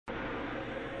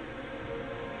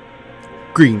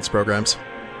Greetings, programs.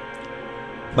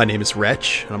 My name is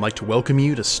Wretch, and I'd like to welcome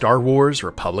you to Star Wars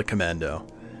Republic Commando.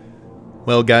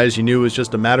 Well, guys, you knew it was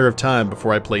just a matter of time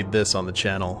before I played this on the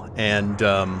channel, and,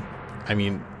 I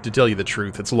mean, to tell you the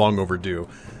truth, it's long overdue.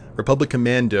 Republic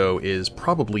Commando is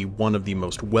probably one of the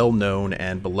most well-known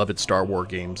and beloved Star Wars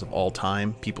games of all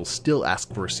time. People still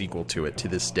ask for a sequel to it to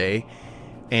this day.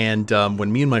 And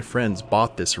when me and my friends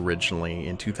bought this originally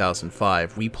in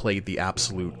 2005, we played the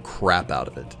absolute crap out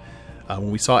of it.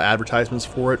 When we saw advertisements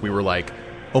for it, we were like,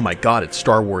 oh my god, it's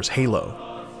Star Wars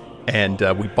Halo. And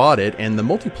we bought it, and the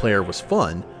multiplayer was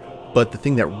fun, but the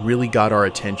thing that really got our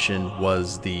attention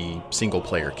was the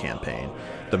single-player campaign.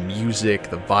 The music,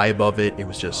 the vibe of it, it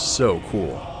was just so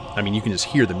cool. I mean, you can just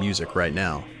hear the music right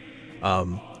now.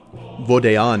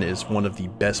 Ep.1 is one of the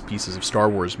best pieces of Star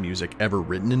Wars music ever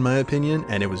written, in my opinion,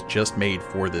 and it was just made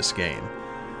for this game.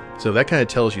 So that kind of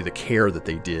tells you the care that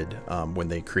they did when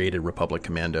they created Republic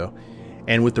Commando.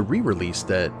 And with the re-release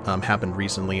that happened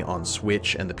recently on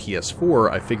Switch and the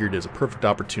PS4, I figured it was a perfect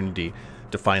opportunity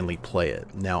to finally play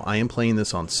it. Now, I am playing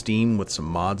this on Steam with some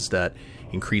mods that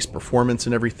increase performance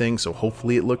and everything, so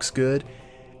hopefully it looks good.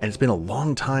 And it's been a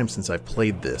long time since I've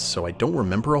played this, so I don't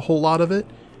remember a whole lot of it,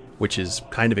 which is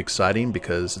kind of exciting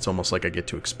because it's almost like I get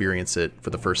to experience it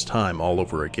for the first time all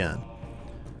over again.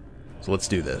 So let's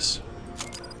do this.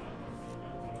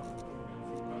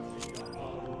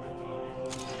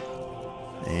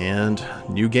 And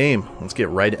new game. Let's get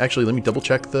right... Actually, let me double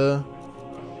check the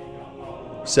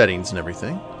settings and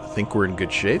everything. I think we're in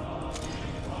good shape.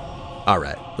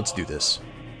 Alright, let's do this.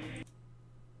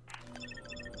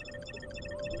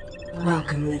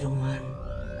 Welcome, little one.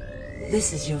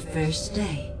 This is your first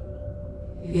day.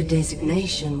 Your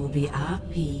designation will be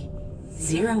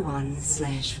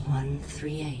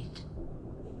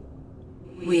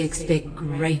RP-01/138. We expect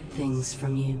great things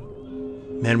from you.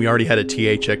 Man, we already had a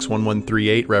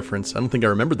THX-1138 reference. I don't think I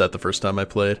remembered that the first time I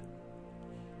played.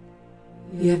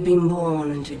 You have been born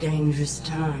into dangerous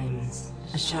times.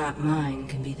 A sharp mind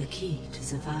can be the key to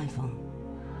survival.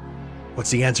 What's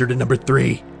the answer to number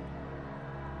 3?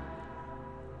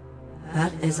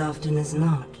 But as often as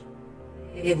not,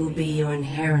 it will be your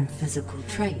inherent physical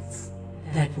traits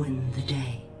that win the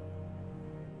day.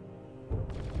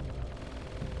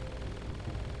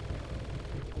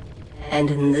 And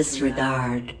in this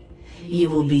regard, you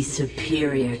will be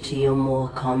superior to your more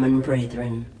common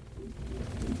brethren.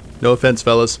 No offense,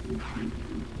 fellas.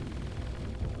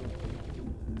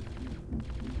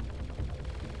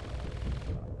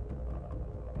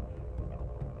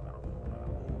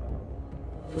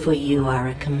 For you are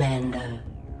a commando,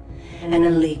 an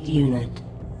elite unit,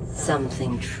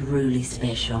 something truly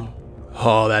special.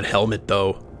 Oh, that helmet,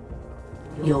 though.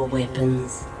 Your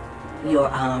weapons, your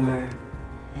armor,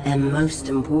 and most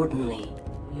importantly,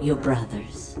 your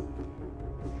brothers.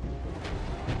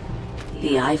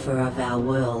 The Ifer of our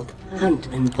world hunt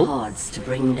in pods to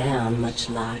bring down much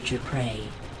larger prey.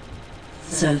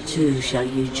 So too shall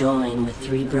you join with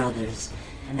 3 brothers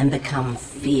and become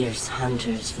fierce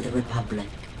hunters for the Republic.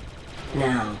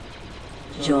 Now,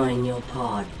 join your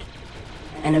pod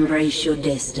and embrace your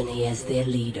destiny as their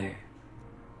leader.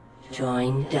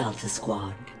 Join Delta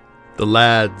Squad. The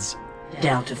lads.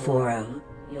 Delta 4-0,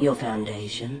 your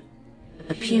foundation.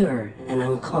 A pure and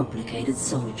uncomplicated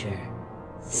soldier.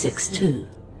 6-2,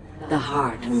 the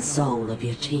heart and soul of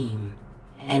your team.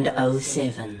 And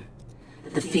 07,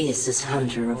 the fiercest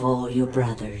hunter of all your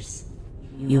brothers.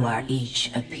 You are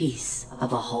each a piece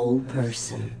of a whole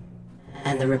person.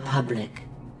 And the Republic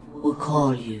will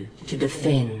call you to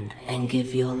defend and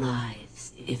give your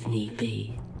lives if need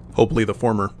be. Hopefully the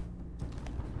former.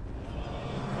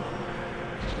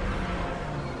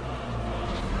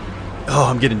 Oh,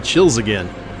 I'm getting chills again.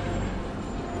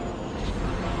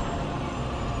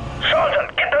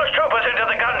 Sergeant, get those troopers into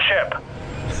the gunship.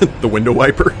 The window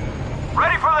wiper.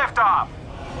 Ready for liftoff.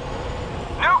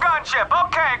 New gunship.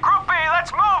 Okay, Group B,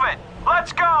 let's move it.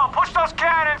 Let's go. Push those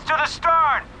cannons to the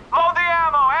stern. Load the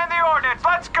ammo and the ordnance.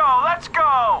 Let's go. Let's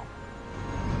go.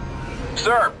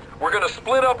 Sir, we're gonna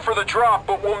split up for the drop,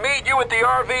 but we'll meet you at the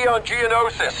RV on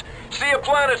Geonosis. See you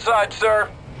planetside, sir.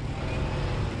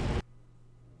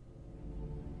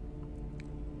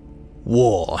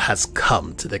 War has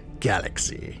come to the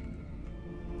galaxy.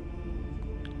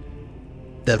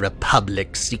 The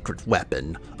Republic's secret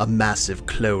weapon, a massive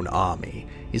clone army,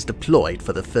 is deployed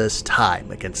for the first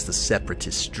time against the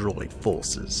Separatist droid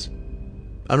forces.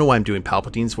 I don't know why I'm doing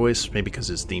Palpatine's voice, maybe because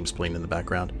his theme's playing in the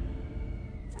background.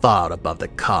 Far above the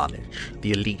carnage,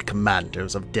 the elite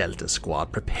commandos of Delta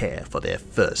Squad prepare for their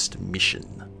first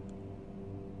mission.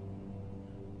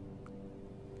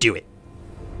 Do it.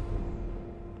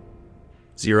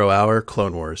 0 Hour,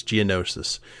 Clone Wars,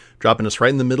 Geonosis, dropping us right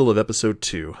in the middle of Episode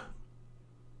 2.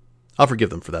 I'll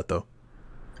forgive them for that, though.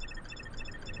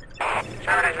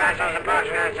 Somebody's vessel's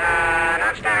approaching us,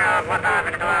 not stereo,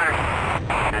 1-5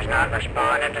 has not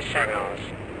responded to signals,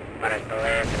 but is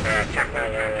believed to be a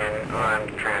Techno-Union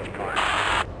armed transport.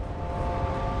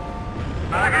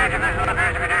 All kinds of vessels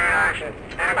appears to be taking action.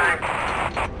 Stand by.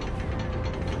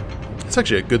 It's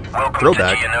actually a good Welcome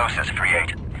throwback. to Geonosis,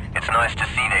 3-8. It's nice to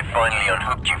see they finally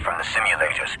unhooked you from the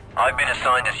simulators. I've been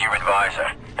assigned as your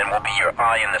advisor, and will be your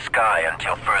eye in the sky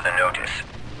until further notice.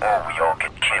 Or we all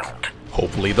get killed.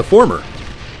 Hopefully the former.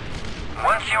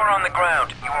 Once you're on the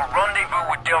ground, you will rendezvous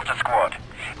with Delta Squad.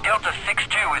 Delta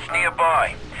 6-2 is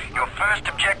nearby. Your first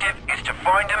objective is to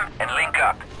find him and link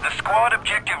up. The squad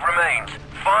objective remains: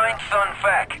 find Sun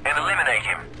Fac and eliminate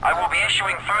him. I will be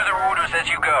issuing further orders as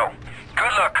you go.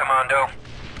 Good luck, Commando.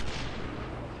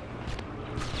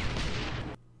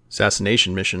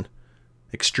 Assassination mission.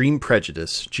 Extreme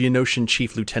prejudice. Geonosian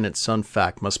Chief Lieutenant Sun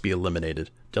Fac must be eliminated.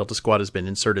 Delta Squad has been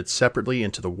inserted separately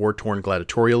into the war-torn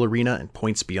gladiatorial arena and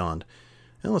points beyond.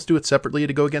 And let's do it separately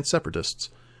to go against separatists.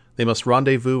 They must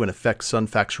rendezvous and effect Sun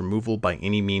Fac's removal by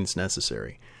any means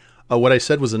necessary. What I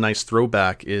said was a nice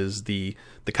throwback is the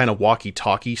kind of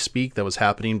walkie-talkie speak that was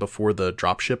happening before the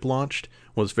dropship launched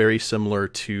was very similar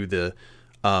to the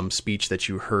speech that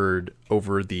you heard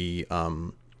over the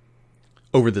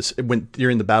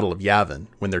during the Battle of Yavin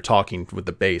when they're talking with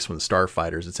the base, when the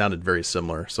starfighters. It sounded very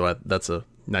similar, so that's a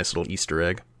nice little Easter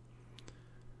egg.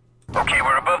 Okay,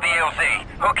 we're above the LZ.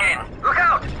 Hook in. Look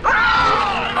out!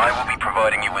 I will be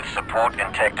providing you with support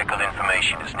and tactical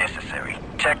information as necessary.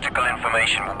 Tactical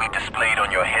information will be displayed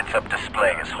on your heads-up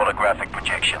display as holographic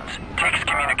projections. Text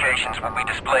communications will be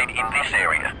displayed in this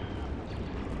area.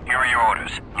 Here are your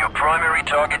orders. Your primary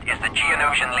target is the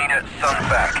Geonosian leader, Sun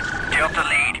Fac. Delta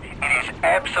Lead, it is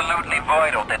absolutely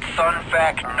vital that Sun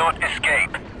Fac not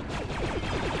escape.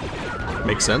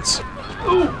 Makes sense.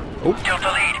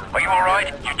 Delta Lead, are you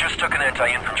alright? You just took an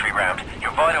anti-infantry round.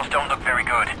 Your vitals don't look very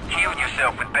good. Heal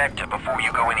yourself with Bacta before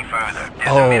you go any further. There's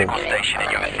a medical station in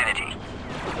your vicinity.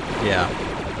 Yeah.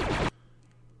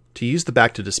 To use the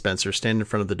Bacta dispenser, stand in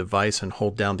front of the device and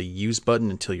hold down the use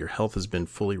button until your health has been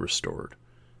fully restored.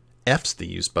 F's the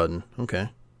use button.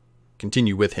 Okay.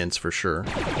 Continue with hints for sure.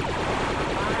 Lead,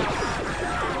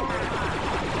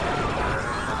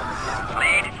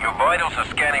 your vitals are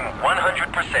scanning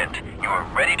 100%. You are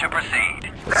ready to proceed.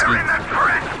 Let's see. They're in the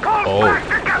trench! Pull back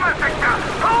together, Victor!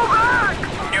 Pull back!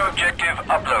 New objective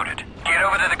uploaded. Get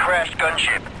over to the crashed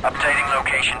gunship. Updating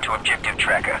location to objective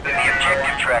tracker. The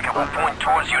objective tracker will point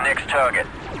towards your next target.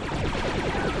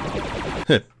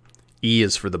 E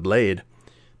is for the blade.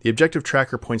 The objective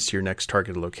tracker points to your next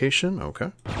target location.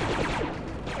 Okay.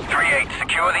 3-8,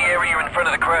 secure the area in front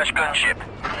of the crashed gunship.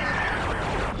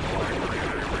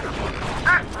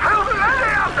 How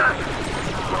many of them?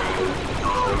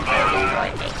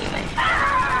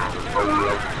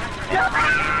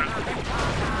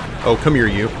 Oh, come here,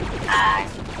 you.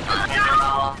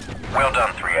 Well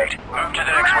done, 3-8. Move to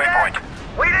the next waypoint.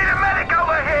 We need a medic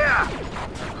over here!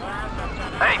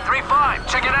 Hey, 3-5,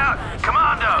 check it out.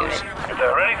 Commandos. If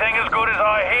they're anything as good as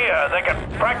I hear, they can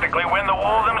practically win the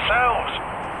war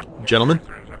themselves. Gentlemen?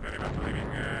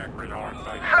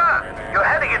 Sir, you're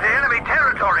heading into enemy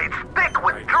territory. It's thick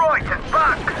with droids and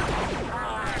bugs.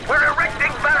 We're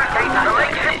erecting barricades to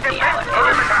make ship defense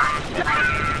perimeter.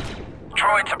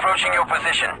 Droids approaching your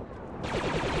position.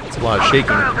 It's a lot of shaking.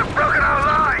 Hostiles have broken our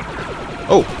line.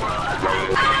 Oh!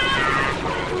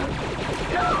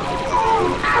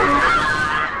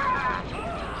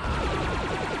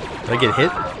 Did I get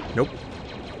hit? Nope.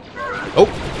 Oh!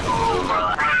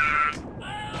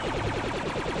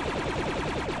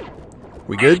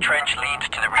 We This good? trench leads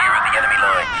to the rear of the enemy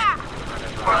lines.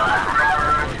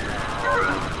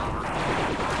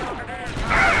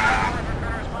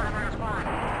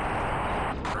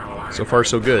 So far,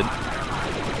 so good.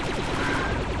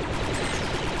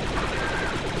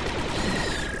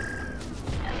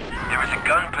 There is a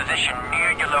gun position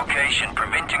near your location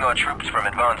preventing our troops from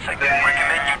advancing.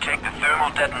 Recommend you take the thermal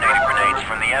detonator grenades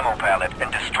from the ammo pallet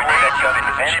and destroy that gun and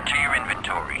add it to your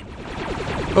inventory.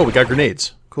 Oh, we got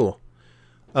grenades. Cool.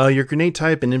 Your grenade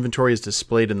type and inventory is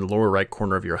displayed in the lower right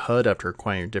corner of your HUD. After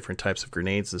acquiring different types of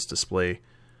grenades, this display...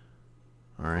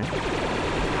 Alright.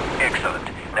 Excellent.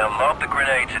 Now lob the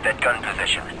grenades at that gun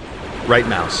position. Right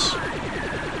mouse.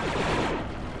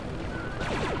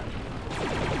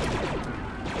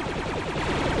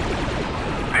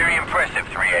 Very impressive,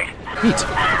 3-8. Neat.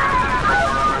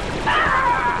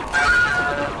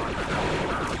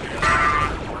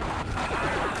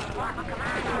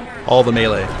 All the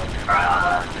melee.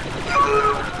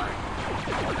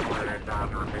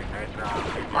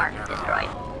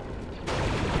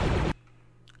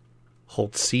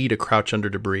 Hold C to crouch under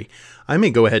debris. I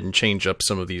may go ahead and change up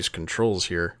some of these controls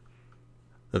here.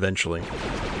 Eventually.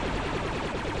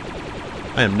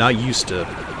 I am not used to...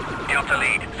 Delta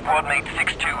Lead, Squad Mate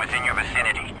 6-2 is in your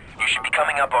vicinity. You should be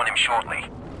coming up on him shortly.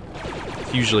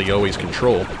 It's usually always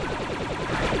control.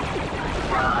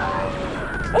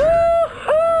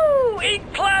 Woohoo! Eat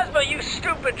plasma, you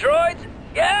stupid droids!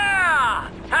 Yeah!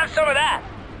 Have some of that!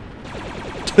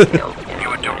 You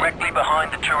are directly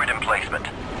behind the turret emplacement.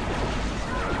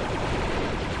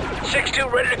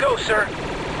 6-2 ready to go, sir.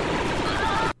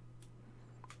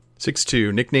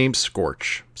 6-2, nickname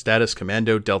Scorch. Status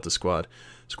Commando Delta Squad.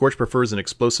 Scorch prefers an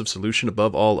explosive solution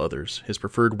above all others. His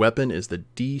preferred weapon is the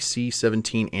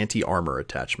DC-17 anti-armor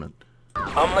attachment.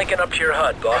 I'm linking up to your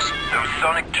HUD, boss. Those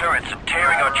sonic turrets are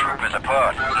tearing our troopers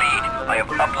apart. Lead, I have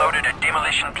uploaded a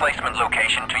demolition placement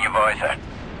location to your visor.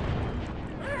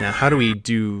 Now, how do we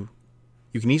do...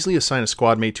 You can easily assign a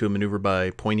squad mate to a maneuver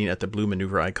by pointing at the blue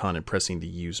maneuver icon and pressing the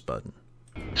Use button.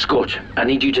 Scorch, I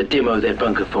need you to demo that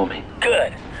bunker for me.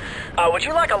 Good. Would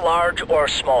you like a large or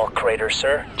small crater,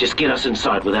 sir? Just get us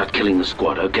inside without killing the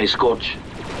squad, okay, Scorch?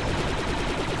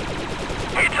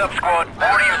 Heads up, squad.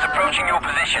 Warriors approaching your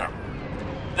position.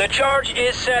 The charge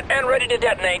is set and ready to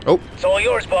detonate. Oh. It's all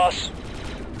yours, boss.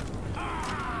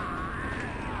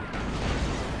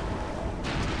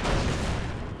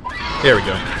 There we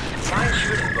go. Fine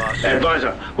shooting, boss.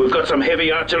 Advisor, we've got some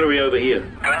heavy artillery over here.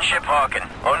 Gunship Harkin,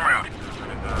 en route.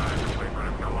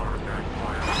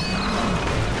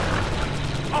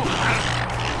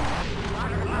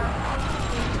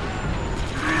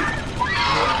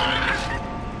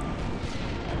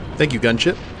 Thank you,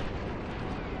 gunship.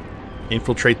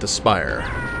 Infiltrate the spire.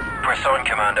 Press on,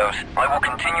 Commandos. I will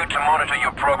continue to monitor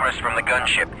your progress from the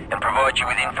gunship and provide you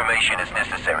with information as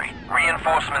necessary.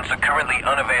 Reinforcements are currently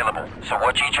unavailable, so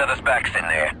watch each other's backs in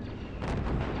there.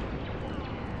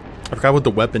 I forgot what the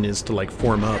weapon is to, like,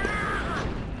 form up.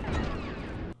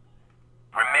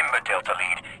 Remember, Delta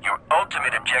Lead, your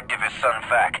ultimate objective is Sun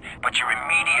Fac, but your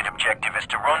immediate objective is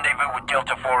to rendezvous with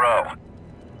Delta 4-0.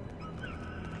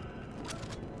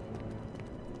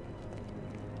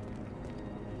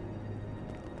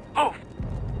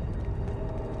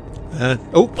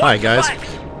 Oh, Hi, guys. Nice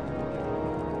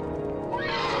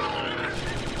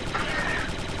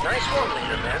one,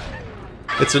 leader, man.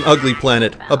 It's an ugly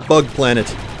planet. A bug planet.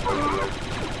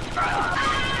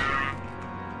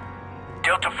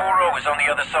 Delta 4-0 is on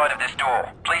the other side of this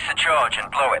door. Place a charge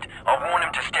and blow it. I'll warn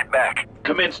him to step back.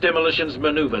 Commence demolitions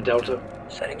maneuver, Delta.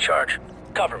 Setting charge.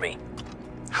 Cover me.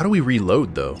 How do we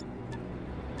reload, though?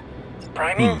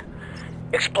 Priming?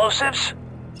 Explosives?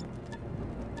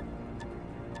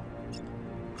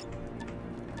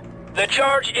 The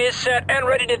charge is set and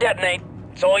ready to detonate.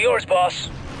 It's all yours, boss.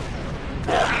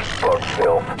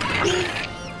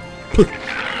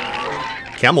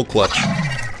 Camel clutch.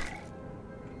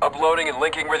 Uploading and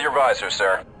linking with your visor,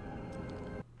 sir.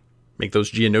 Make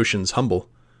those Geonosians humble.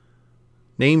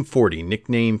 Name 40,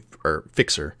 nickname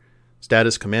Fixer.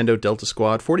 Status Commando Delta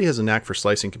Squad. 40 has a knack for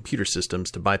slicing computer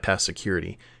systems to bypass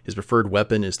security. His preferred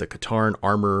weapon is the Katarn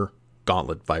Armor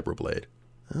Gauntlet Vibroblade.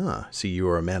 Ah, see you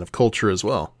are a man of culture as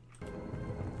well.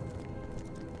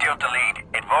 Delta Lead,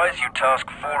 advise you task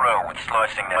 4-0 with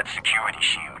slicing that security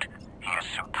shield. He is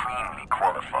supremely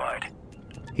qualified.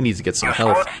 He needs to get some Your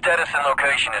health. squad status and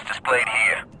location is displayed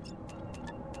here.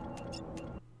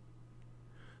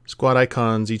 Squad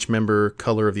icons, each member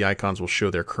color of the icons will show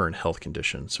their current health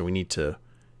condition, so we need to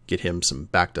get him some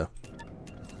Bacta.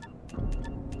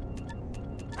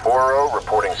 4-0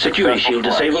 reporting Security shield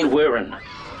disabled, we're in.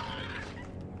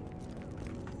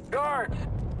 Guards!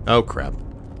 Oh, crap.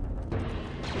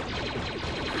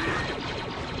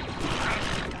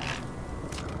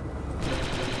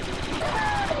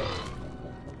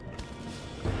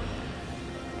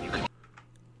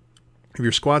 If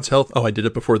your squad's health... Oh, I did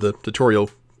it before the tutorial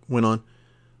went on.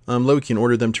 Low, you can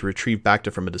order them to retrieve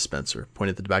Bacta from a dispenser. Point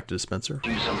at the Bacta dispenser.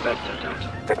 Do some Bacta,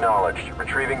 Delta. Acknowledged.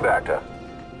 Retrieving Bacta.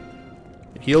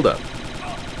 It healed up.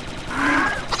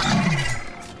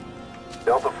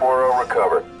 Delta 4-0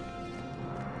 recovered.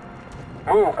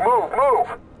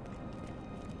 Move!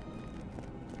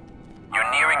 You're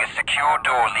nearing a secure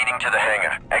door leading to the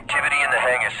hangar. Activity in the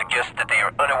hangar suggests that they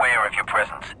are unaware of your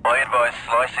presence. I advise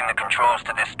slicing the controls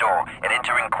to this door and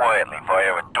entering quietly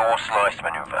via a door slice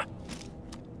maneuver.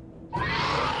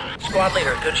 Squad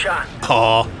leader, good shot.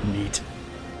 Aw, neat.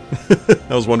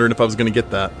 I was wondering if I was going to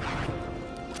get that.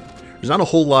 There's not a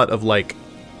whole lot of, like,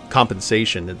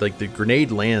 compensation. Like, the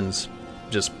grenade lands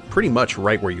just pretty much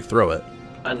right where you throw it.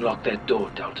 Unlock that door,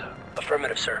 Delta.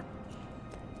 Affirmative, sir.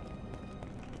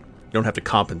 You don't have to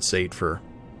compensate for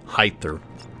height or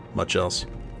much else.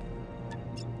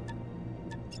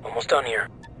 Almost done here.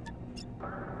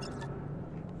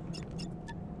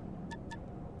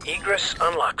 Egress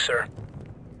unlocked, sir.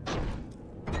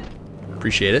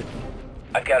 Appreciate it.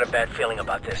 I've got a bad feeling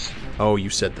about this. Oh, you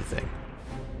said the thing.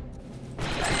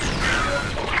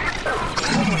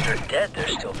 When they're dead, they're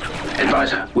still creeping.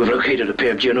 Advisor, we've located a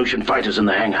pair of Geonosian fighters in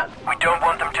the hangar. We don't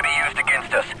want them to be used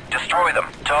against us. Destroy them.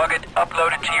 Target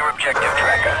uploaded to your objective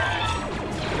tracker.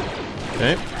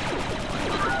 Okay.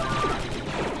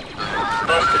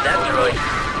 Busted that droid.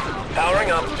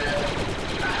 Powering up.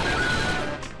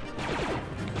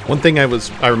 One thing I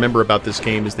remember about this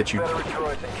game is that you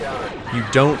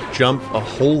don't jump a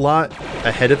whole lot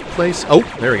ahead of place. Oh,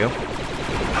 there we go.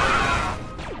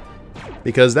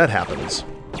 Because that happens.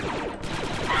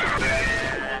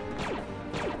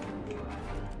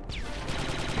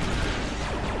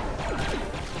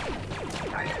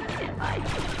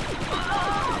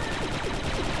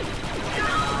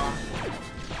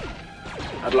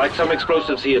 I'd like some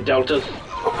explosives here, Deltas.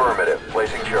 Affirmative.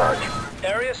 Placing charge.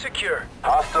 Area secure.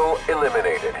 Hostile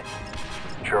eliminated.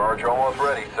 Charge almost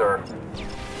ready, sir.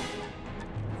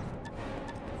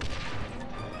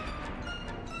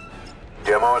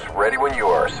 Demos ready when you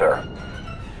are, sir.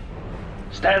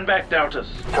 Stand back, Deltas.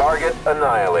 Target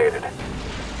annihilated.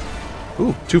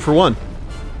 Ooh, 2 for 1.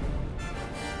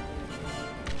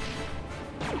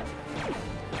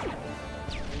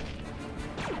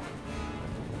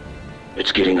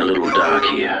 It's getting a little dark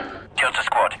here. Delta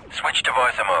Squad, switch to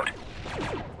visor mode.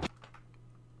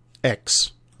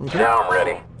 X. Okay. Now I'm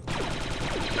ready. Switching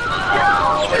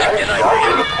to night Shot to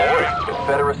vision. the point.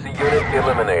 Confederacy unit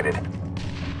eliminated.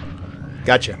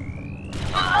 Gotcha.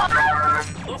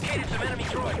 Located some enemy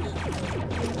droids.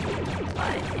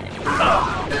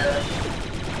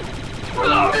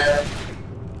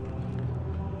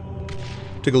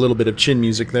 Took a little bit of chin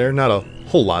music there. Not a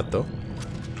whole lot, though.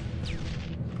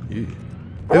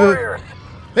 Warriors.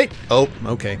 Hey! Oh,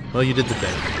 okay. Well, you did the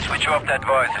thing. Switch off that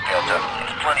visor, Delta.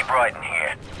 It's plenty bright in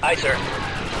here. Aye, sir.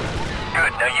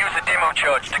 Good, now use the demo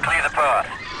charge to clear the path.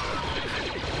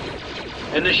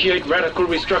 Initiate radical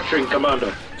restructuring,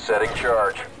 Commando. Setting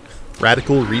charge.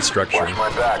 Radical Watch restructuring. my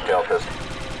back, Deltas.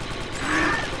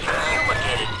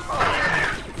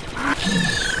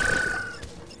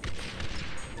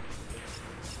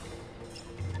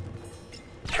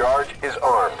 Charge is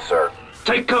armed, sir.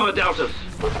 Take cover, Deltas.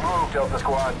 Let's move, Delta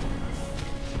Squad.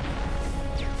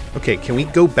 Okay, can we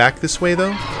go back this way,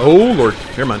 though? Oh, Lord.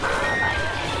 Never mind.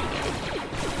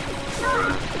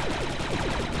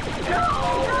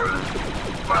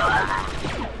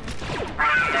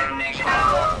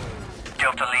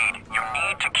 Delta Lead, you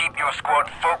need to keep your squad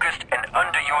focused and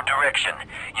under your direction.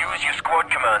 Use your squad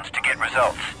commands to get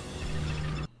results.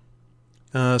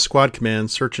 Squad command,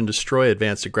 search and destroy,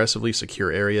 advance aggressively,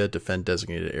 secure area, defend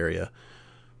designated area.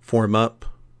 Form up.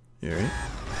 Alright.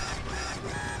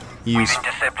 We've Use.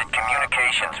 intercepted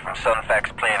communications from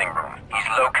Sunfac's planning room. He's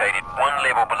located one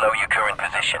level below your current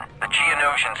position. The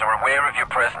Geonosians are aware of your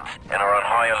presence and are on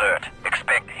high alert.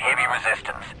 Expect heavy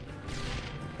resistance.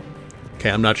 Okay,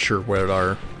 I'm not sure what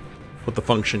the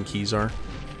function keys are.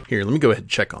 Here, let me go ahead and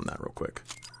check on that real quick.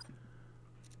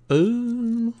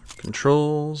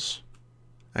 Controls.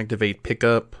 Activate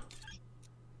pickup.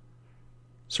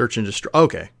 Search and destroy.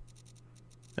 Okay.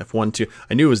 F1, 2.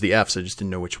 I knew it was the Fs, I just didn't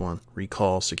know which one.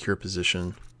 Recall, secure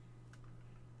position.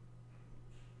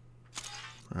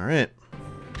 Alright.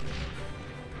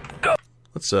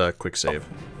 Let's quick save.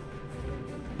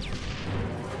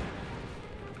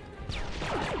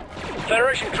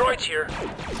 Federation droids here.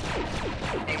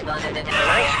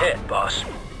 Nice hit, boss.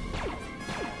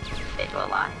 Visual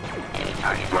lock. Enemy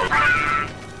target.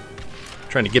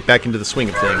 Trying to get back into the swing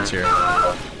of things here.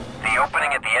 The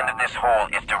opening at the end of this hall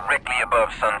is directly above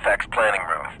Sunfac's planning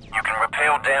room. You can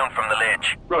rappel down from the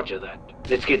ledge. Roger that.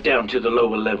 Let's get down to the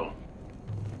lower level.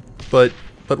 But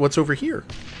what's over here?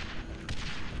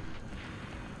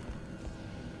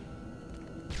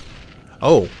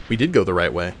 Oh, we did go the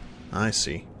right way. I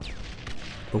see.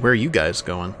 But where are you guys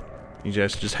going? You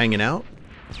guys just hanging out?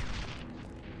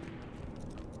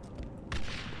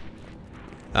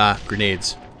 Ah,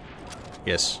 grenades.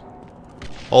 Yes.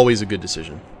 Always a good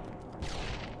decision.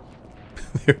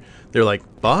 They're like,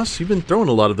 boss, you've been throwing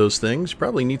a lot of those things. You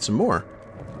probably need some more.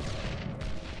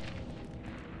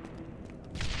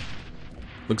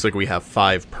 Looks like we have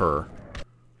 5 per.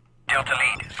 Delta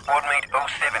Lead, Squadmate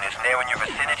 07 is now in your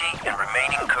vicinity and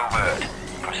remaining covert.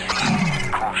 Proceed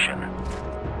with caution.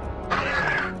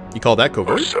 You call that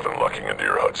covert? 07 locking into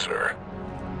your HUD, sir.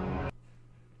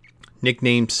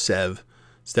 Nickname Sev.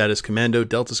 Status Commando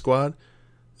Delta Squad.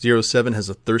 07 has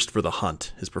a thirst for the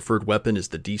hunt. His preferred weapon is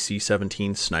the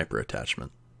DC-17 sniper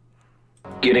attachment.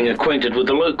 Getting acquainted with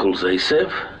the locals, eh,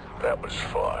 Sev? That was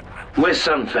fun. Where's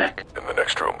Sunfac? In the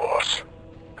next room, boss.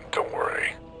 And don't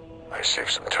worry, I saved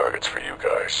some targets for you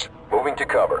guys. Moving to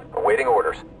cover. Awaiting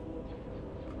orders.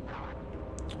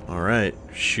 Alright,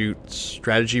 shoot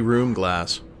strategy room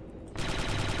glass.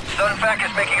 Sunfac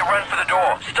is making a run for the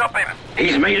door. Stop him.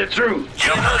 He's made it through.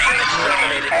 You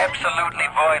believe it's absolutely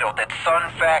vital that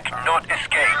Sunfac not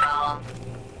escape.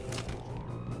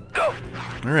 Go.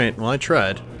 Alright, well I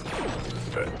tried.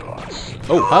 Fed boss.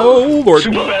 Oh lord!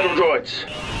 Super battle droids.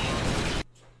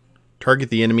 Target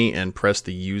the enemy and press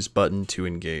the use button to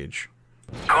engage.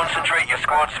 Concentrate your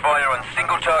squad's fire on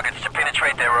single targets to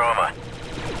penetrate their armor.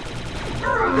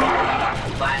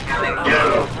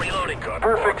 Reloading.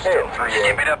 Perfect hit.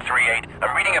 Skip it up, 3-8.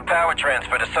 I'm reading a power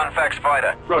transfer to Sunfac's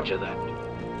fighter. Roger that.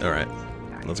 Alright,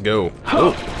 let's go.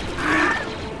 Oh.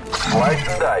 Slice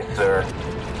and dice, sir.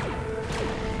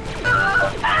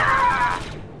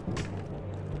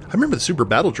 I remember the super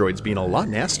battle droids being a lot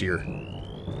nastier.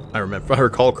 I remember, if I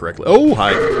recall correctly. Oh,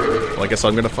 hi. Well, I guess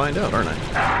I'm going to find out, aren't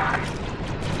I?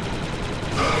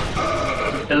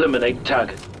 Eliminate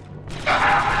target.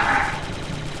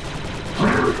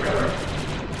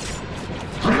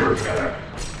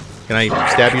 Can I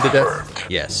stab you to death?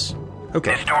 Yes.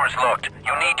 Okay. This door is locked.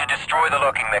 You'll need to destroy the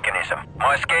locking mechanism.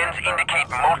 My scans indicate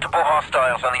multiple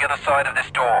hostiles on the other side of this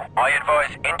door. I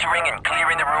advise entering and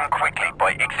clearing the room quickly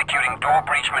by executing door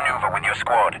breach maneuver with your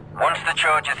squad. Once the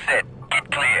charge is set,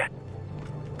 get clear.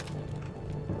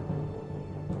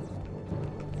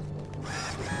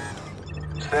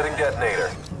 Setting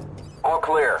detonator. All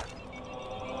clear.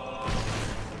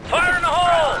 Fire in the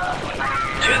hole!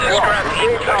 To the scrap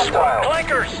heap.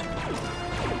 Clankers!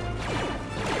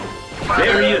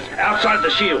 There he is, outside the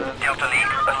shield. Delta League,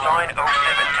 assign 07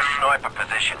 to sniper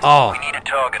position. Oh. We need a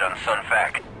target on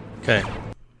Sunfac. Okay.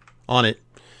 On it.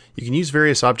 You can use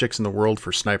various objects in the world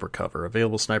for sniper cover.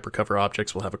 Available sniper cover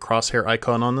objects will have a crosshair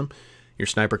icon on them. Your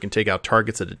sniper can take out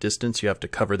targets at a distance. You have to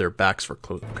cover their backs for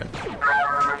close. Okay.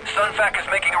 Sunfac is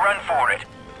making a run for it.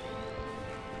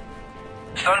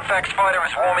 Sunfac's fighter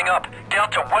is warming up.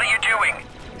 Delta, what are you doing?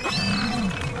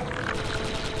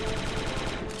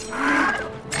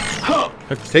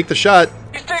 Take the shot.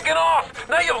 He's taking off!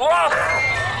 Now you've lost!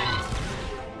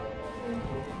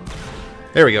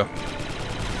 There we go.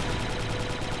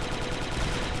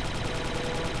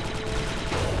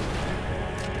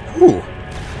 Ooh.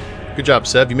 Good job,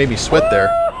 Seb. You made me sweat there.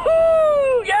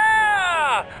 Woo-hoo!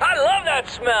 Yeah! I love that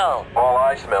smell! All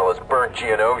I smell is burnt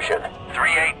Geonosian.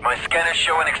 3-8, my scanners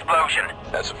show an explosion.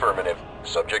 That's affirmative.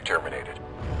 Subject terminated.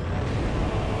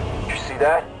 You see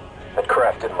that? That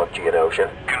craft didn't look Geonosian.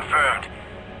 Confirmed.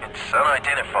 It's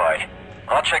unidentified.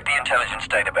 I'll check the intelligence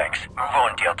databanks. Move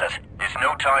on, Deltas. There's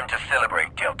no time to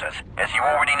celebrate, Deltas. As you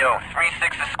already know,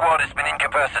 3-6's squad has been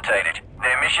incapacitated.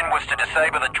 Their mission was to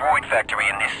disable the droid factory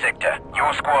in this sector.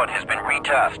 Your squad has been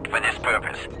retasked for this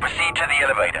purpose. Proceed to the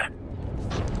elevator.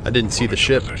 I didn't see the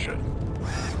ship.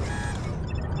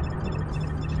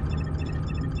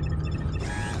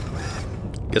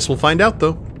 Guess we'll find out,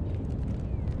 though.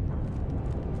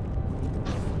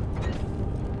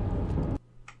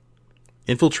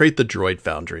 Infiltrate the droid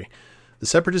foundry. The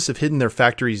Separatists have hidden their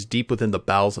factories deep within the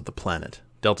bowels of the planet.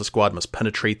 Delta Squad must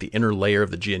penetrate the inner layer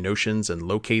of the Geonosians and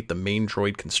locate the main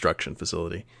droid construction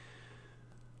facility.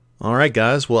 Alright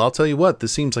guys, well I'll tell you what,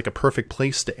 this seems like a perfect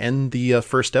place to end the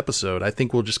first episode. I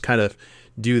think we'll just kind of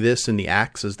do this in the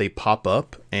acts as they pop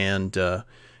up and kind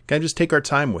of just take our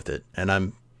time with it. And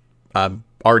I'm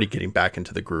already getting back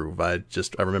into the groove. I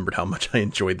remembered how much I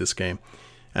enjoyed this game.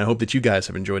 And I hope that you guys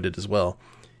have enjoyed it as well.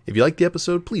 If you liked the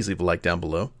episode, please leave a like down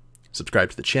below.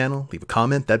 Subscribe to the channel, leave a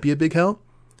comment, that'd be a big help.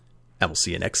 And we'll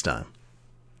see you next time.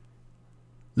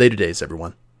 Later days,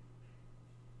 everyone.